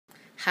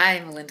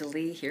Hi, Melinda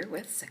Lee here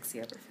with Sexy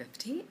Over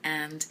 50,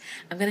 and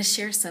I'm going to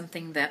share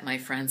something that my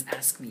friends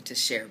asked me to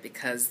share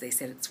because they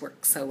said it's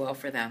worked so well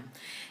for them.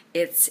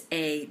 It's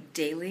a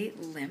daily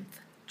lymph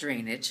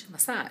drainage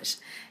massage,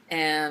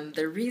 and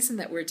the reason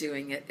that we're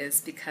doing it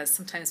is because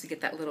sometimes we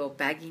get that little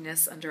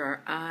bagginess under our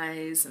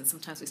eyes, and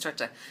sometimes we start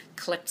to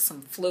collect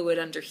some fluid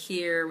under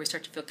here. We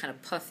start to feel kind of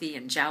puffy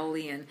and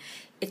jowly, and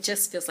it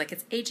just feels like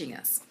it's aging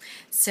us.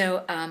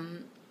 So,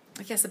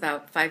 I guess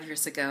about 5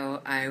 years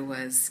ago, I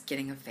was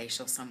getting a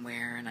facial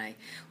somewhere, and I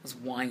was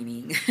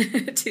whining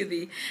to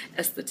the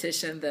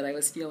esthetician that I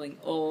was feeling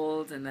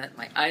old and that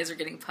my eyes were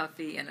getting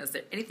puffy, and is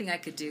there anything I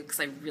could do because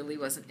I really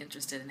wasn't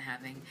interested in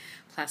having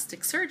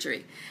plastic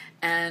surgery.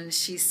 And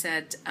she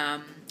said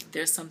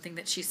there's something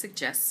that she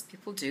suggests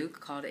people do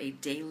called a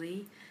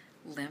daily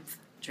lymph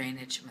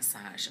drainage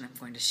massage, and I'm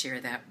going to share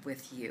that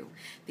with you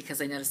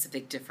because I noticed a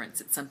big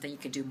difference. It's something you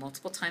can do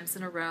multiple times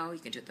in a row. You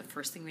can do it the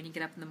first thing when you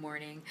get up in the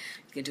morning.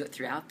 You can do it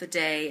throughout the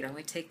day. It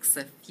only takes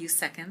a few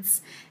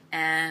seconds,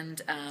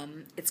 and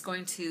it's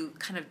going to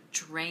kind of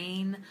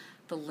drain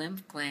the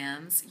lymph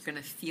glands. You're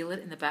going to feel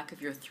it in the back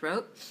of your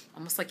throat,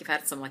 almost like you've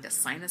had some like a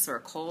sinus or a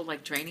cold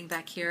like draining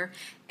back here,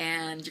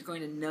 and you're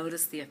going to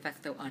notice the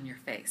effect though on your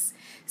face.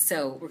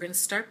 So we're going to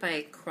start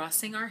by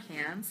crossing our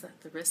hands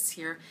at the wrists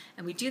here,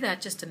 and we do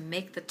that just to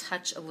make the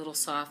touch a little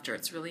softer.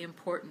 It's really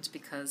important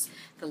because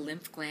the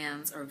lymph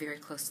glands are very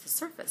close to the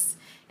surface,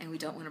 and we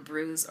don't want to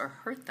bruise or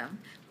hurt them.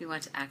 We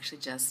want to actually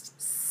just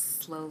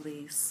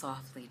slowly,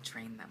 softly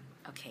drain them.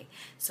 Okay,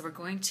 so we're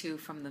going to,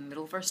 from the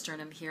middle of our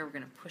sternum here, we're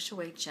going to push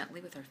away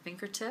gently with our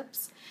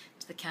fingertips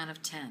to the count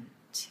of 10.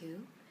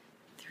 2,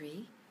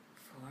 3,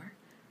 4,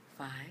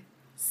 5,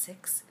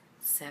 6,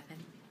 7,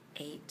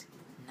 8,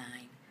 9,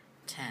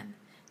 10.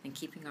 And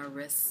keeping our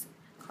wrists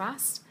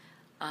crossed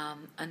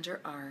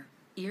under our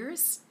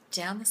ears,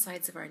 down the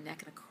sides of our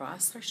neck and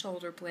across our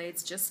shoulder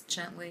blades, just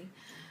gently.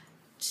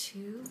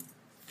 2,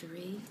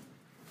 3,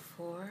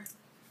 4,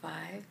 5,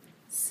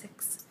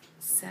 6,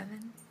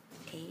 7,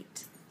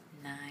 8,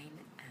 9,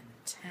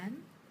 and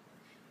 10.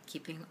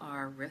 Keeping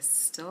our wrists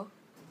still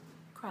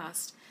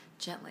crossed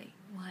gently.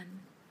 1,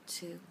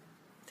 2,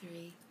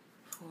 3,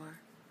 4,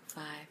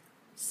 5,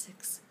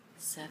 6,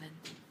 7,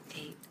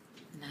 8,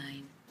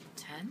 9,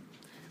 10.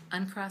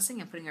 Uncrossing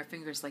and putting our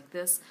fingers like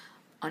this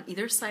on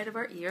either side of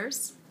our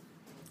ears.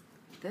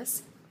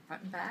 This,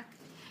 front and back.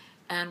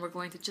 And we're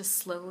going to just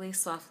slowly,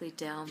 softly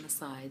down the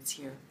sides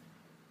here.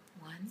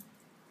 1,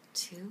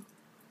 2,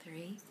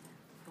 3,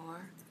 4,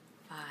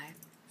 5,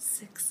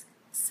 6,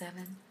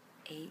 7,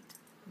 8,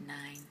 9,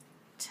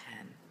 10.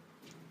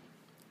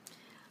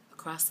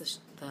 Across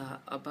the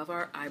above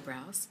our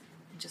eyebrows,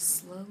 and just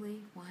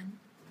slowly 1,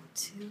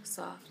 2,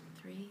 soft,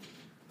 3,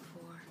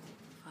 4,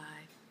 5,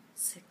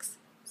 6,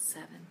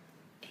 7,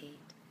 8,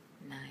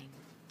 9,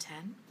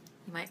 10.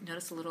 You might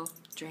notice a little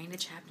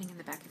drainage happening in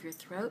the back of your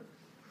throat.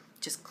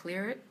 Just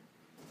clear it.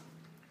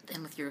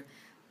 Then with your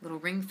little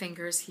ring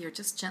fingers here,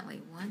 just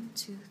gently. 1,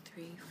 2,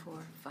 3, 4,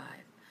 5.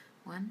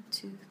 1,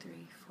 2, 3,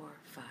 4,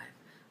 5.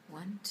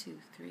 1, 2,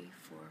 3,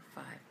 4,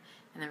 5.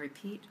 And then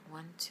repeat.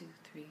 1, 2,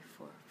 3,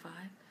 4, 5.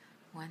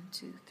 1,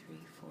 2, 3,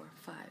 4,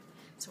 5.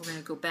 So we're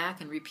going to go back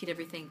and repeat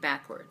everything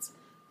backwards.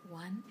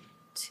 1,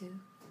 2,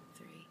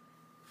 3,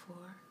 4,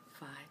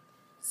 5,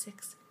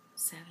 6,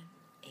 7,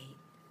 8,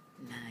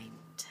 9,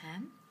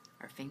 10.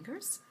 Our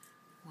fingers.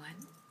 1,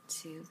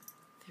 2,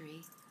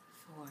 3,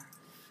 4,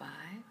 5,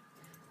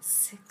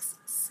 6,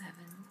 7,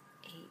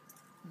 8,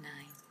 9,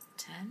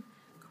 10.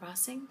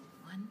 Crossing.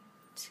 1,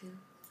 2,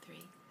 3,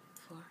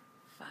 4,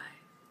 5,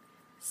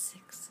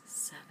 6,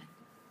 7,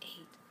 8,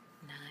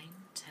 9,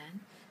 10.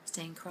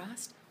 Staying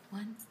crossed.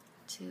 1,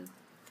 2,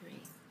 3,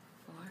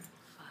 4,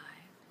 5,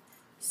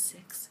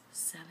 6,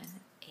 7,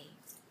 8,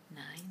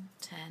 9,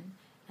 10.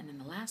 And then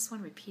the last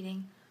one,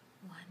 repeating.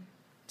 1,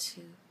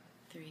 2,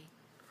 3,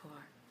 4,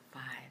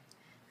 5,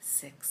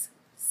 6,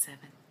 7,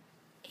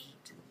 8,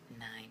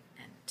 9,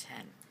 and 10.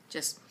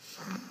 Just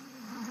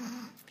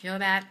feel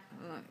that?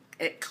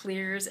 It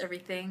clears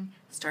everything,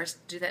 starts to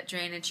do that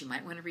drainage. You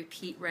might want to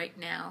repeat right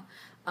now.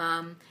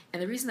 And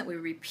the reason that we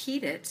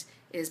repeat it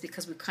is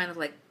because we've kind of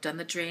like done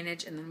the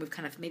drainage, and then we've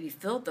kind of maybe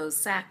filled those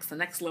sacs, the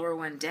next lower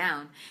one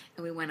down,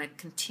 and we want to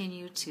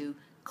continue to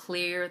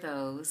clear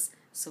those.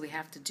 So we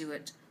have to do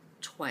it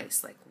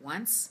twice, like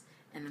once,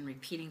 and then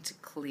repeating to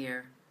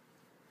clear.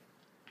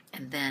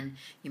 And then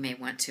you may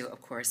want to,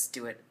 of course,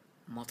 do it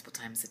multiple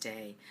times a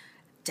day.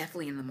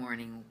 Definitely in the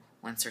morning,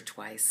 once or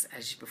twice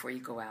before you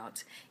go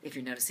out, if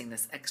you're noticing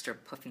this extra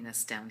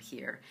puffiness down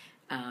here.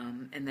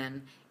 And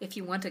then if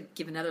you want to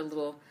give another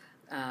little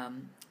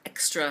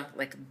extra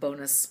like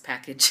bonus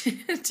package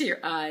to your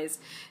eyes,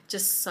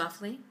 just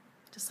softly,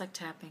 just like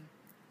tapping.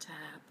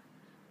 Tap,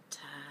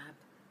 tap,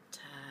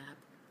 tap,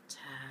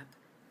 tap,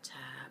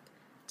 tap,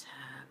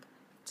 tap,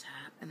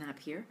 tap. And then up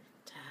here,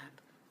 tap,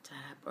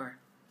 tap, or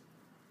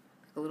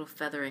a little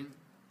feathering.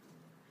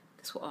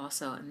 This will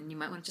also, and then you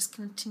might want to just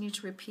continue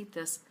to repeat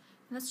this.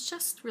 And it's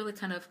just really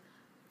kind of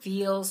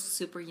feels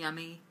super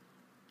yummy,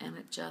 and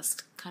it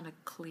just kind of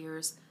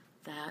clears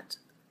that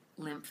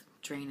lymph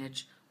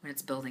drainage when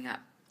it's building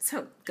up.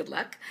 So good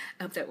luck.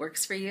 I hope that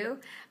works for you.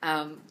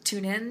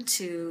 Tune in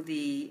to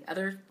the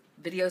other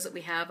videos that we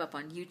have up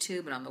on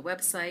YouTube and on the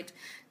website,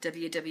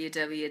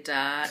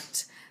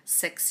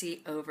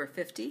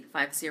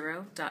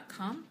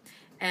 www.sexyover50.com.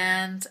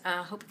 And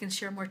hope we can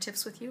share more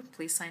tips with you.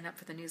 Please sign up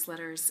for the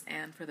newsletters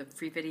and for the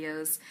free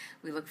videos.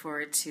 We look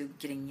forward to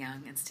getting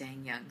young and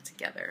staying young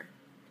together.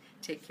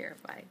 Take care.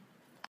 Bye.